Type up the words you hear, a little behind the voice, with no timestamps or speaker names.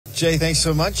Jay, thanks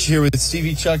so much. Here with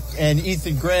Stevie Chuck and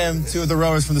Ethan Graham, two of the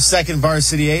rowers from the 2nd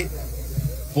Varsity 8.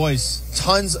 Boys,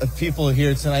 tons of people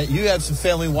here tonight. You have some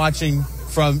family watching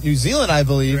from New Zealand, I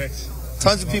believe. Correct.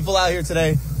 Tons of people out here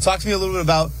today. Talk to me a little bit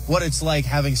about what it's like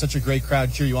having such a great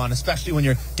crowd cheer you on, especially when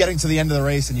you're getting to the end of the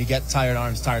race and you get tired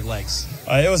arms, tired legs.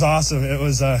 It was awesome. It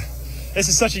was. This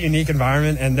is such a unique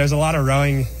environment, and there's a lot of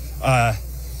rowing,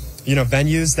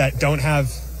 venues that don't have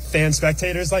fan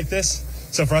spectators like this.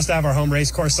 So for us to have our home race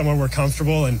course somewhere we're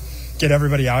comfortable and get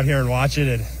everybody out here and watch it,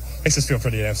 it makes us feel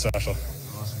pretty damn special.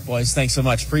 Awesome. Boys, thanks so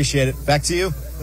much. Appreciate it. Back to you.